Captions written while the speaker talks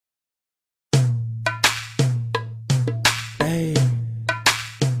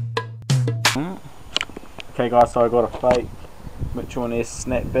Okay guys, so I got a fake Mitchell and Ness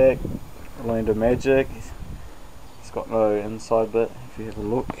snapback, Orlando Magic. It's got no inside bit. If you have a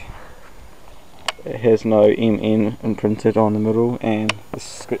look, it has no MN imprinted on the middle, and the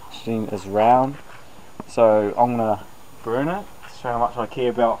stitching is round. So I'm gonna burn it to show how much I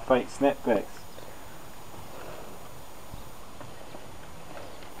care about fake snapbacks.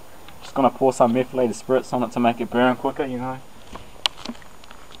 Just gonna pour some methylated spirits on it to make it burn quicker, you know.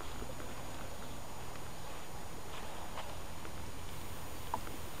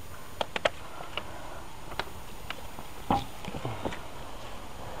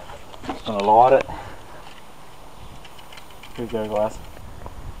 Just gonna light it. Here we go guys.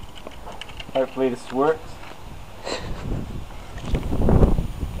 Hopefully this works.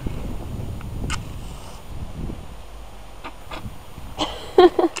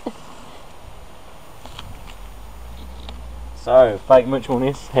 So, fake Mitchell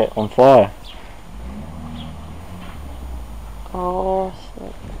Ness hat on fire. Oh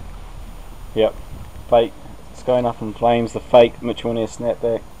shit. Yep, fake. It's going up in flames, the fake Mitchell Ness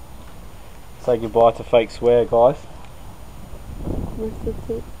snapback. Say goodbye to fake swear, guys. Where's the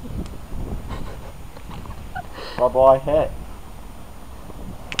tip? Bye bye hat.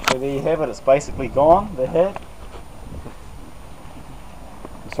 So there you have it, it's basically gone, the hat.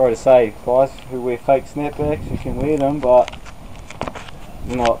 I'm sorry to say, guys who wear fake snapbacks, you can wear them, but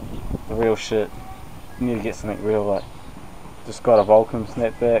not the real shit. You need to get something real, like just got a Vulcan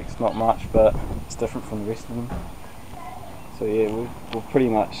snapback. It's not much, but it's different from the rest of them. So yeah, we've pretty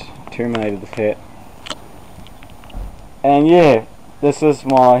much terminated the hat. And yeah, this is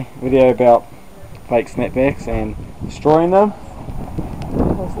my video about fake snapbacks and destroying them.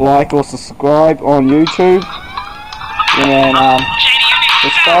 Like or subscribe on YouTube. And we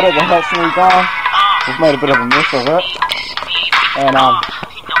started, the hat's nearly done. We've made a bit of a mess of it. And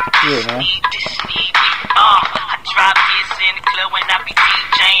yeah, man. Drop hits in the club when I be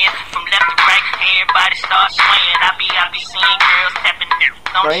DJing. From left to right, everybody start swaying. I be seeing girls tapping their.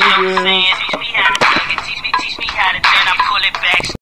 Don't you know what I'm saying? Teach me how to do it, teach me how to do it. I pull it back.